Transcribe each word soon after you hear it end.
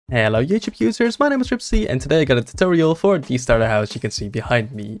Hello YouTube users, my name is ruubzymc and today I got a tutorial for the starter house you can see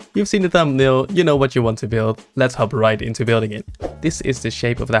behind me. You've seen the thumbnail, you know what you want to build, let's hop right into building it. This is the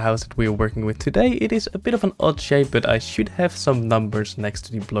shape of the house that we are working with today. It is a bit of an odd shape, but I should have some numbers next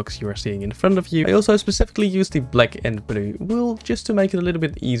to the blocks you are seeing in front of you. I also specifically used the black and blue wool just to make it a little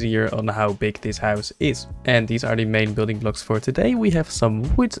bit easier on how big this house is. And these are the main building blocks for today. We have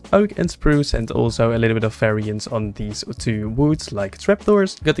some wood, oak and spruce, and also a little bit of variance on these two woods like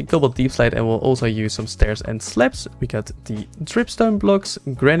trapdoors. Got the cobbled deep slate and we'll also use some stairs and slabs. We got the dripstone blocks,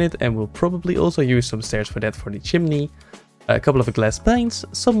 granite, and we'll probably also use some stairs for that for the chimney. A couple of glass panes,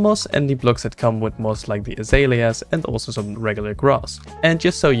 some moss, and the blocks that come with moss like the azaleas, and also some regular grass. And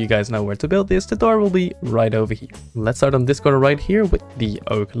just so you guys know where to build this, the door will be right over here. Let's start on this corner right here with the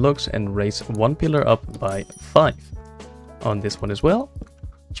oak logs and raise one pillar up by 5. On this one as well,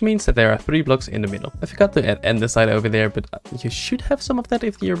 which means that there are 3 blocks in the middle. I forgot to add andesite over there, but you should have some of that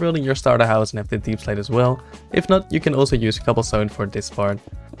if you're building your starter house and have the deep slate as well. If not, you can also use cobblestone for this part.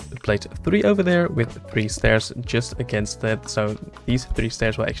 Place 3 over there with 3 stairs just against that, so these 3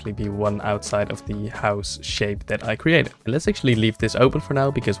 stairs will actually be one outside of the house shape that I created. And let's actually leave this open for now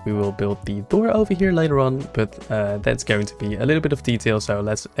because we will build the door over here later on, but that's going to be a little bit of detail, so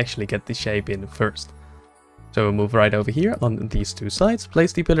let's actually get the shape in first. So we'll move right over here on these 2 sides,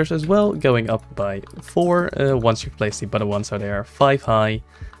 place the pillars as well, going up by 4 once you've placed the bottom one, so they are 5 high.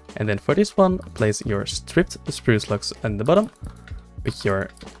 And then for this one, place your stripped spruce logs on the bottom, with your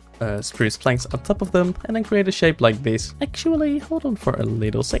spruce planks on top of them, and then create a shape like this. Actually, hold on for a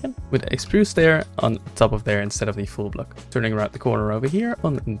little second. With a spruce there on top of there instead of the full block. Turning around the corner over here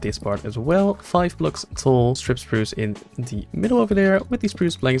on this part as well, 5 blocks tall, stripped spruce in the middle over there, with the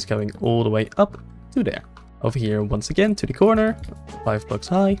spruce planks going all the way up to there. Over here, once again, to the corner, 5 blocks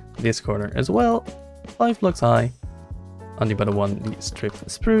high. This corner as well, 5 blocks high. On the bottom one, the stripped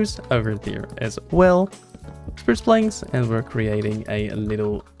spruce over there as well. Spruce planks, and we're creating a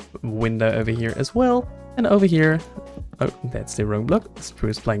little window over here as well. And over here, oh, that's the wrong block.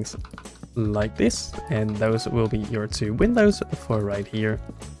 Spruce planks like this, and those will be your 2 windows for right here.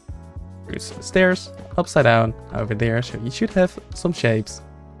 Spruce stairs, upside down over there, so you should have some shapes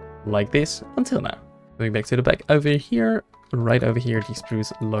like this until now. Going back to the back over here, right over here, the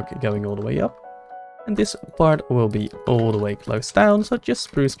spruce log going all the way up. And this part will be all the way closed down, so just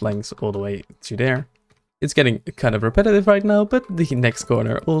spruce planks all the way to there. It's getting kind of repetitive right now, but the next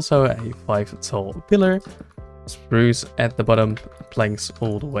corner also a 5 tall pillar. Spruce at the bottom, planks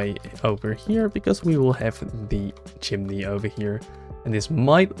all the way over here, because we will have the chimney over here. And this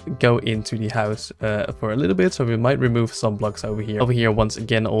might go into the house for a little bit, so we might remove some blocks over here. Over here, once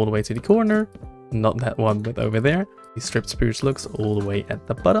again, all the way to the corner. Not that one, but over there. The stripped spruce looks all the way at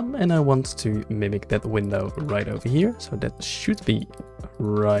the bottom, and I want to mimic that window right over here. So that should be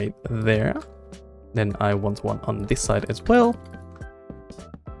right there. Then I want one on this side as well.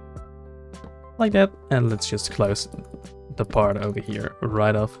 Like that. And let's just close the part over here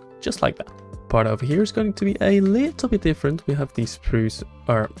right off, just like that. Part over here is going to be a little bit different. We have the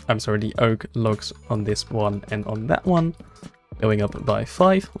the oak logs on this one and on that one. Going up by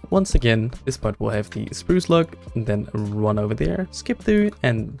 5. Once again, this part will have the spruce log, and then one over there, skip through,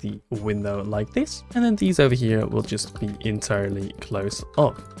 and the window like this. And then these over here will just be entirely closed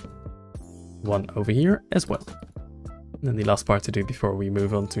off. One over here as well. And then the last part to do before we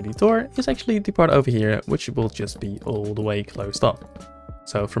move on to the door is actually the part over here, which will just be all the way closed off.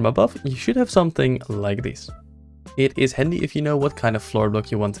 So from above, you should have something like this. It is handy if you know what kind of floor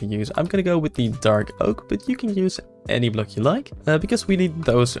block you want to use. I'm gonna go with the dark oak, but you can use any block you like, because we need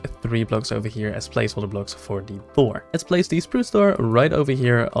those 3 blocks over here as placeholder blocks for the door. Let's place the spruce door right over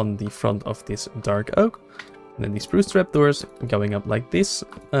here on the front of this dark oak. And then the spruce trapdoors going up like this,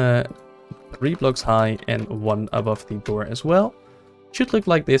 3 blocks high and 1 above the door as well. Should look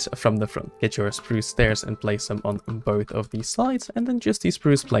like this from the front. Get your spruce stairs and place them on both of these sides, and then just the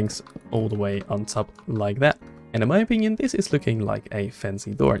spruce planks all the way on top like that. And in my opinion, this is looking like a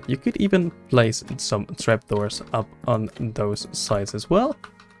fancy door. You could even place some trapdoors up on those sides as well.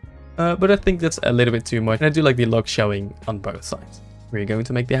 But I think that's a little bit too much. And I do like the log showing on both sides. We're going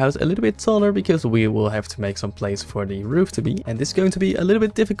to make the house a little bit taller because we will have to make some place for the roof to be. And this is going to be a little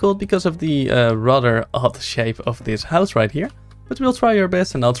bit difficult because of the rather odd shape of this house right here. But we'll try our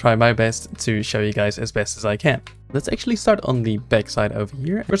best, and I'll try my best to show you guys as best as I can. Let's actually start on the back side over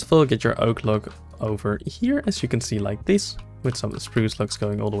here. First of all, get your oak log over here, as you can see like this, with some spruce logs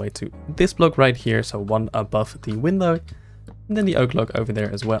going all the way to this block right here, so one above the window, and then the oak log over there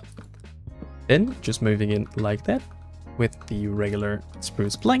as well. Then just moving in like that, with the regular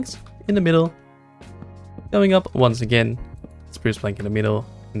spruce planks in the middle, going up once again, spruce plank in the middle,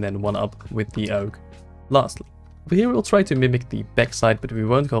 and then one up with the oak lastly. Over here we'll try to mimic the back side, but we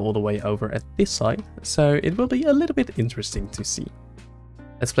won't go all the way over at this side, so it will be a little bit interesting to see.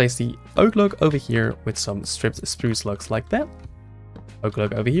 Let's place the oak log over here with some stripped spruce logs like that. Oak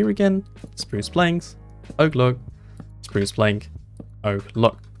log over here again, spruce planks, oak log, spruce plank, oak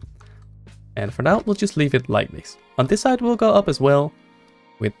log. And for now we'll just leave it like this. On this side we'll go up as well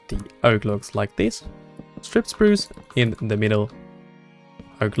with the oak logs like this, stripped spruce in the middle,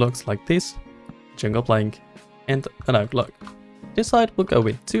 oak logs like this, jungle plank, and an oak log. This side we'll go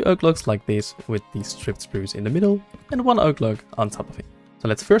with 2 oak logs like this with the stripped spruce in the middle and 1 oak log on top of it. So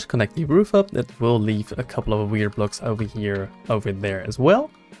let's first connect the roof up. That will leave a couple of weird blocks over here, over there as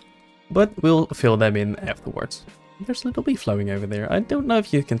well, but we'll fill them in afterwards. There's a little bee flowing over there. I don't know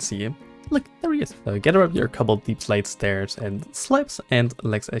if you can see him. Look, there he is. So gather up your couple deep slate stairs and slabs, and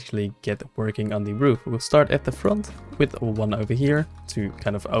let's actually get working on the roof. We'll start at the front with 1 over here to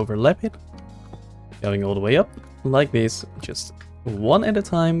kind of overlap it. Going all the way up like this, just 1 at a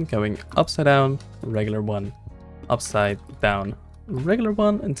time, going upside down, regular 1, upside down, regular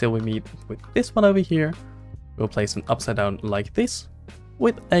 1, until we meet with this one over here. We'll place an upside down like this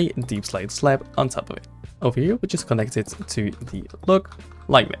with a deep slate slab on top of it. Over here we just connect it to the log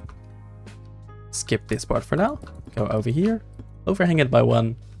like that. Skip this part for now, go over here, overhang it by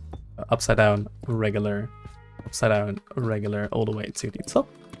 1, upside down, regular, all the way to the top.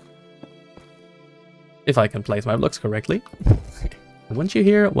 If I can place my blocks correctly. Once you're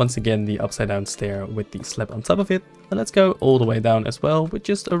here, once again the upside down stair with the slab on top of it, and let's go all the way down as well with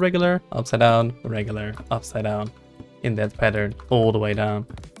just a regular, upside down, in that pattern all the way down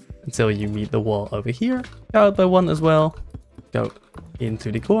until you meet the wall over here. Go out by 1 as well, go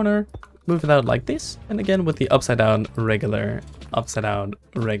into the corner, move it out like this, and again with the upside down, regular.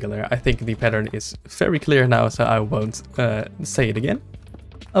 I think the pattern is very clear now, so I won't say it again.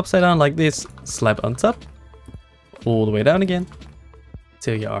 Upside down like this, slab on top, all the way down again,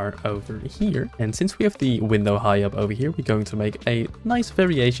 till you are over here. And since we have the window high up over here, we're going to make a nice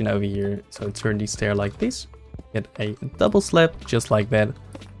variation over here. So turn the stair like this, get a double slab just like that,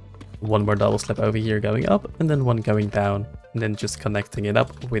 1 more double slab over here going up, and then 1 going down, and then just connecting it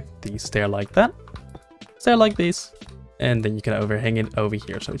up with the stair like that, stair like this, and then you can overhang it over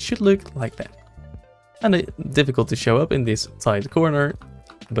here. So it should look like that. And difficult to show up in this tight corner,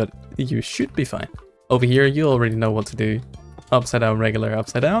 but you should be fine. Over here you already know what to do. Upside down, regular,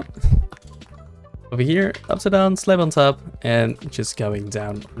 upside down. Over here, upside down, slab on top, and just going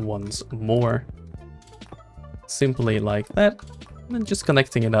down once more. Simply like that, and then just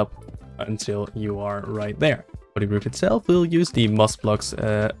connecting it up until you are right there. For the roof itself, we'll use the moss blocks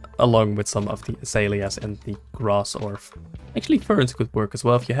along with some of the azaleas and the grass, or actually ferns could work as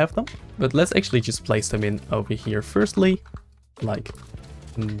well if you have them. But let's actually just place them in over here firstly, like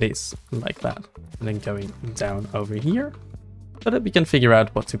this, like that, and then going down over here, so that we can figure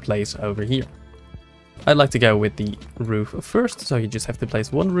out what to place over here. I'd like to go with the roof first, so you just have to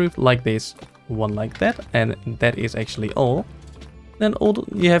place 1 roof like this, 1 like that, and that is actually all. Then all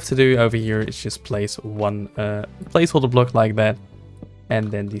you have to do over here is just place 1 placeholder block like that,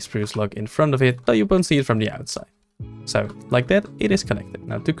 and then the spruce log in front of it, so you won't see it from the outside. So, like that, it is connected.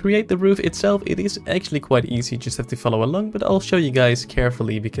 Now, to create the roof itself, it is actually quite easy, just have to follow along, but I'll show you guys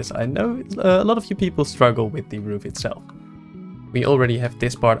carefully, because I know a lot of you people struggle with the roof itself. We already have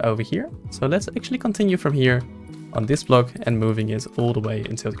this part over here, so let's actually continue from here on this block and moving it all the way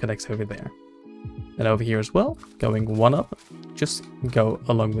until it connects over there. And over here as well, going 1 up, just go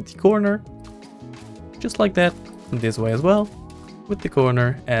along with the corner, just like that, this way as well, with the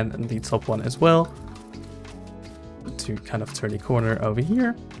corner and the top one as well, to kind of turn the corner over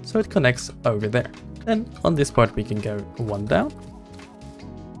here, so it connects over there. Then on this part we can go 1 down,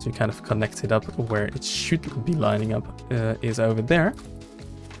 to kind of connect it up where it should be lining up, is over there.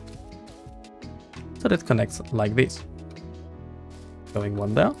 So that connects like this. Going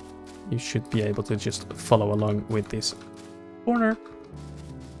 1 down, you should be able to just follow along with this corner.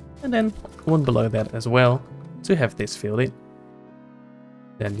 And then 1 below that as well, to have this filled in.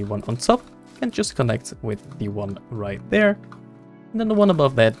 Then the 1 on top can just connect with the 1 right there. And then the 1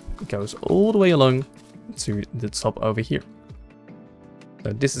 above that goes all the way along to the top over here.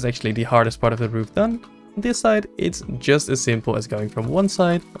 So this is actually the hardest part of the roof done. On this side, it's just as simple as going from one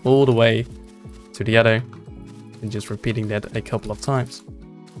side all the way to the other, and just repeating that a couple of times.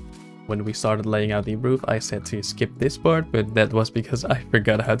 When we started laying out the roof, I said to skip this part, but that was because I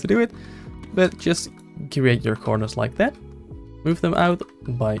forgot how to do it. But just create your corners like that, move them out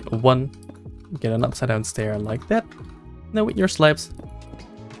by 1, get an upside down stair like that. Now with your slabs,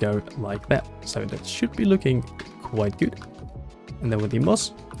 go like that. So that should be looking quite good. And then with the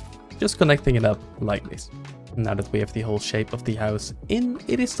moss, just connecting it up like this. Now that we have the whole shape of the house in,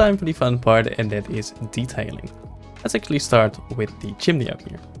 it is time for the fun part, and that is detailing. Let's actually start with the chimney up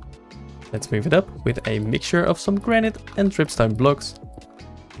here. Let's move it up with a mixture of some granite and dripstone blocks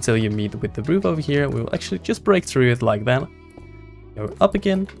until you meet with the roof over here. We will actually just break through it like that. Go up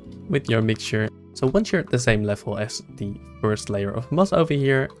again with your mixture. So once you're at the same level as the first layer of moss over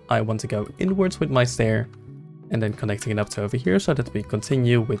here, I want to go inwards with my stair and then connecting it up to over here so that we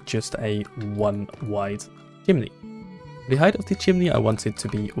continue with just a one wide chimney. The height of the chimney, I want it to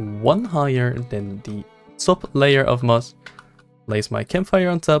be one higher than the top layer of moss. Place my campfire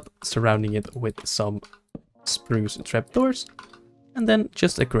on top, surrounding it with some spruce trapdoors, and then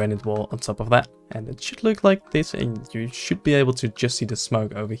just a granite wall on top of that. And it should look like this, and you should be able to just see the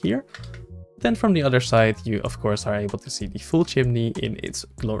smoke over here. Then from the other side, you of course are able to see the full chimney in its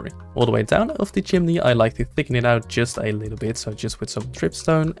glory. All the way down of the chimney, I like to thicken it out just a little bit, so just with some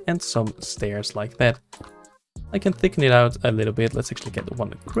dripstone and some stairs like that. I can thicken it out a little bit. Let's actually get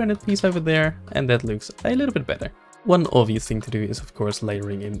one granite piece over there, and that looks a little bit better. One obvious thing to do is of course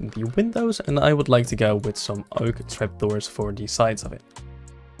layering in the windows, and I would like to go with some oak trapdoors for the sides of it.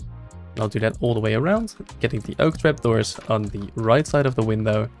 I'll do that all the way around, getting the oak trapdoors on the right side of the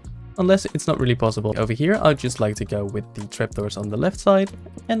window. Unless it's not really possible over here, I'd just like to go with the trapdoors on the left side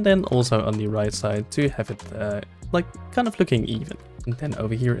and then also on the right side to have it like kind of looking even. And then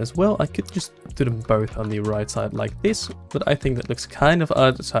over here as well, I could just do them both on the right side like this, but I think that looks kind of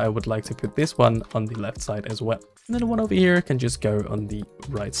odd, so I would like to put this one on the left side as well. And then the one over here can just go on the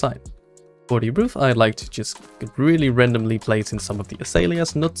right side. For the roof, I like to just really randomly place in some of the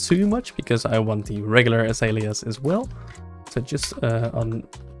azaleas, not too much because I want the regular azaleas as well. So just on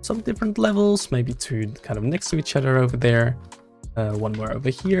some different levels, maybe two kind of next to each other over there, one more over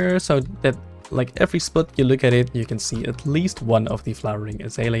here, so that like every spot you look at it, you can see at least one of the flowering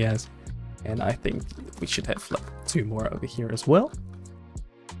azaleas. And I think we should have like two more over here as well.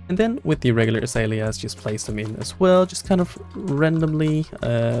 And then with the regular azaleas, just place them in as well, just kind of randomly.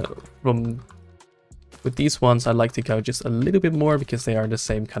 With these ones, I like to go just a little bit more because they are the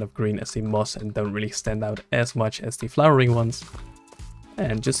same kind of green as the moss and don't really stand out as much as the flowering ones.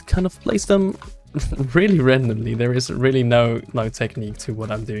 And just kind of place them really randomly. There is really no technique to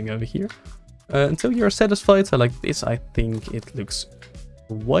what I'm doing over here. Until you're satisfied, so like this, I think it looks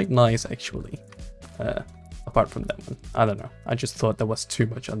quite nice actually. Apart from that one, I don't know. I just thought there was too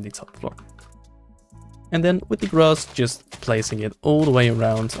much on the top floor. And then with the grass, just placing it all the way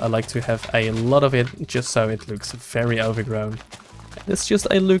around. I like to have a lot of it just so it looks very overgrown. It's just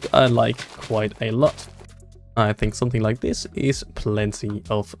a look I like quite a lot. I think something like this is plenty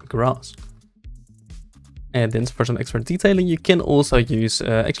of grass. And then for some extra detailing, you can also use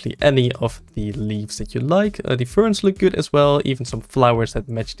actually any of the leaves that you like. The ferns look good as well, even some flowers that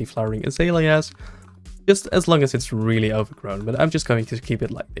match the flowering azaleas. Just as long as it's really overgrown, but I'm just going to keep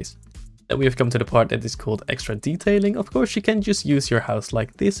it like this. Then we have come to the part that is called extra detailing. Of course, you can just use your house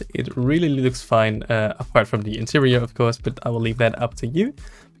like this. It really looks fine, apart from the interior, of course, but I will leave that up to you.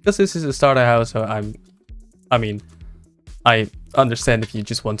 Because this is a starter house, so I understand if you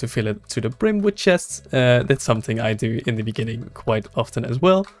just want to fill it to the brim with chests. That's something I do in the beginning quite often as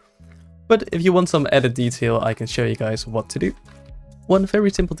well. But if you want some added detail, I can show you guys what to do. One very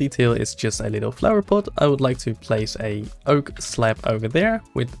simple detail is just a little flower pot. I would like to place a oak slab over there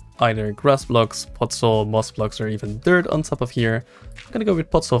with either grass blocks, pot soil, moss blocks, or even dirt on top of here. I'm gonna go with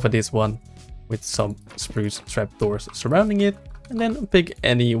pot soil for this one with some spruce trapdoors surrounding it. And then pick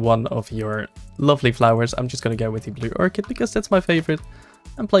any one of your lovely flowers. I'm just gonna go with the blue orchid because that's my favorite,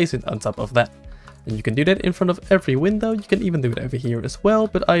 and place it on top of that. And you can do that in front of every window. You can even do it over here as well,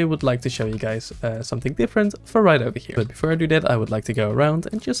 but I would like to show you guys something different for right over here. But before I do that, I would like to go around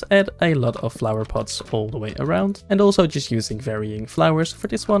and just add a lot of flower pots all the way around, and also just using varying flowers. For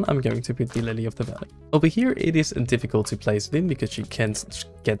this one, I'm going to put the lily of the valley. Over here, it is difficult to place it in because you can't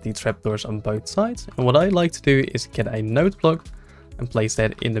get the trapdoors on both sides. And what I like to do is get a note block and place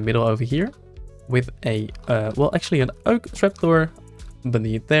that in the middle over here with a, well, actually an oak trapdoor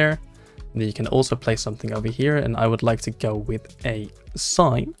beneath there. And then you can also place something over here, and I would like to go with a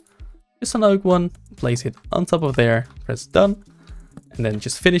sign. Just an oak one, place it on top of there, press done, and then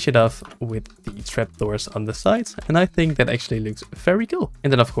just finish it off with the trapdoors on the sides. And I think that actually looks very cool.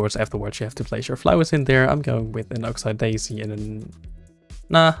 And then of course afterwards you have to place your flowers in there. I'm going with an oxeye daisy and an,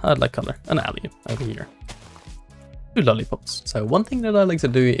 I'd like color, an allium over here. 2 lollipops. So one thing that I like to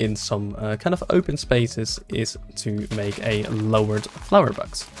do in some kind of open spaces is to make a lowered flower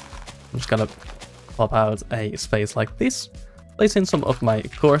box. I'm just gonna pop out a space like this. place in some of my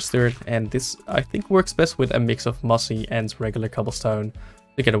coarse dirt, and this I think works best with a mix of mossy and regular cobblestone,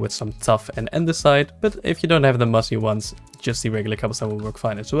 together with some tough and andesite. But if you don't have the mossy ones, just the regular cobblestone will work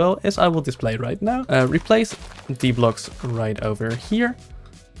fine as well, as I will display right now. Replace the blocks right over here.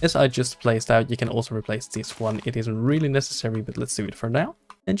 As I just placed out, you can also replace this one. It isn't really necessary, but let's do it for now.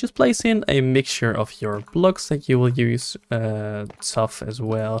 And just place in a mixture of your blocks that you will use, tough as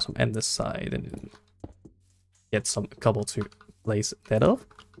well, some andesite, and get some cobble to place that off.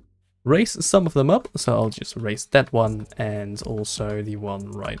 Raise some of them up, so I'll just raise that one and also the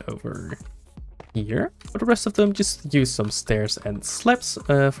one right over here. For the rest of them, just use some stairs and slabs.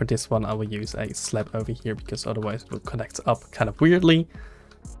 For this one, I will use a slab over here because otherwise it will connect up kind of weirdly.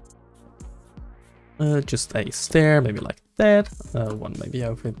 Just a stair, maybe like that. One maybe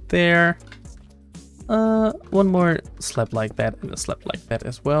over there. One more slab like that and a slab like that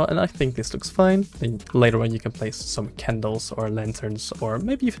as well. And I think this looks fine. Then later on you can place some candles or lanterns or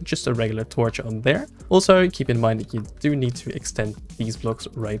maybe even just a regular torch on there. Also keep in mind that you do need to extend these blocks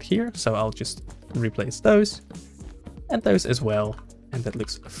right here. So I'll just replace those and those as well. And that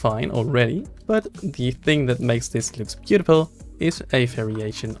looks fine already. But the thing that makes this look beautiful is a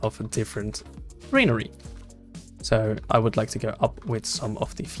variation of different greenery. So I would like to go up with some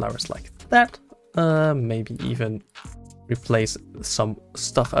of the flowers like that. Maybe even replace some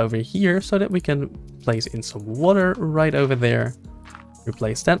stuff over here so that we can place in some water right over there.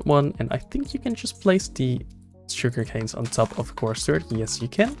 Replace that one, and I think you can just place the sugar canes on top of coarse dirt. Yes, you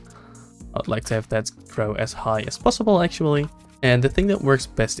can. I'd like to have that grow as high as possible actually. And the thing that works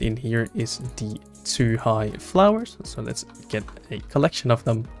best in here is the 2 high flowers. So let's get a collection of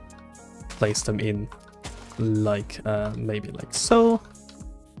them. Place them in like maybe like so.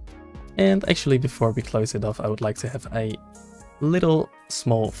 And actually before we close it off, I would like to have a little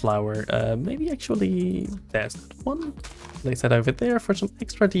small flower, maybe actually there's that one. Place that over there for some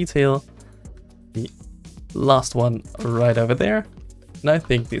extra detail. The last one right over there. And I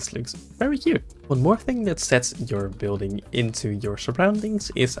think this looks very cute. One more thing that sets your building into your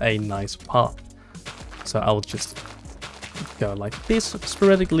surroundings is a nice path. So I'll just go like this,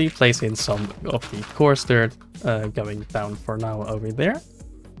 sporadically place in some of the coarse dirt, going down for now over there.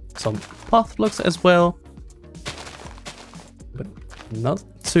 Some path blocks as well, but not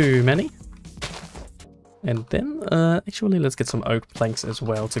too many. And then actually let's get some oak planks as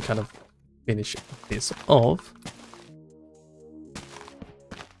well to kind of finish this off.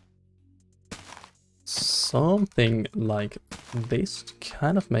 Something like this to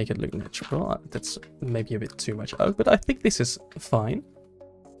kind of make it look natural. That's maybe a bit too much oak, but I think this is fine.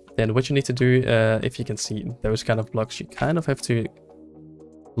 Then what you need to do, if you can see those kind of blocks, you kind of have to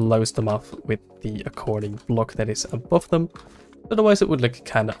close them off with the according block that is above them. Otherwise it would look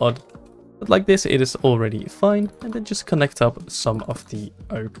kind of odd. But like this, it is already fine. And then just connect up some of the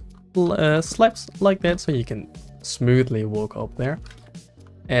oak slabs like that, so you can smoothly walk up there.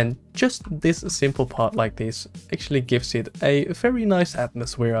 And just this simple part like this actually gives it a very nice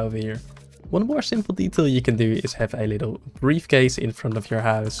atmosphere over here. One more simple detail you can do is have a little briefcase in front of your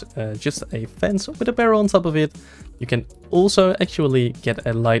house, just a fence with a barrel on top of it. You can also actually get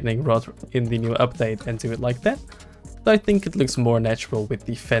a lightning rod in the new update and do it like that. So I think it looks more natural with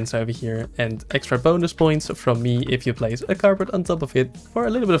the fence over here, and extra bonus points from me if you place a carpet on top of it for a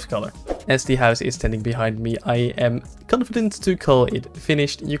little bit of color. As the house is standing behind me, I am confident to call it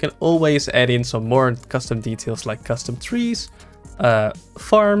finished. You can always add in some more custom details like custom trees,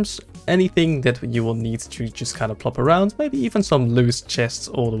 farms, anything that you will need to just kind of plop around, maybe even some loose chests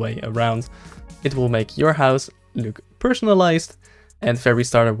all the way around. It will make your house look personalized and very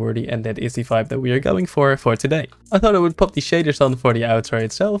starter worthy, and that is the vibe that we are going for today. I thought I would pop the shaders on for the outro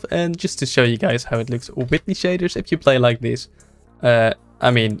itself, and just to show you guys how it looks with the shaders if you play like this.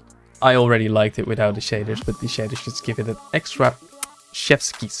 I mean, I already liked it without the shaders, but the shaders just give it an extra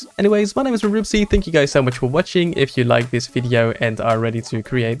chef's kiss. Anyways, my name is ruubzymc. Thank you guys so much for watching. If you like this video and are ready to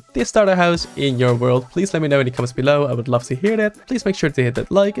create this starter house in your world, please let me know in the comments below. I would love to hear that. Please make sure to hit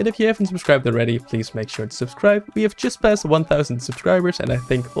that like, and if you haven't subscribed already, please make sure to subscribe. We have just passed 1000 subscribers, and I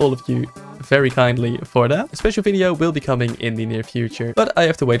thank all of you very kindly for that. A special video will be coming in the near future, but I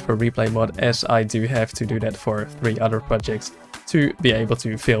have to wait for replay mod, as I do have to do that for 3 other projects to be able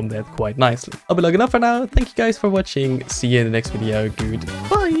to film that quite nicely. I'll be logging off for now. Thank you guys for watching. See you in the next video.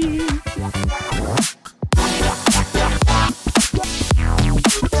 Goodbye.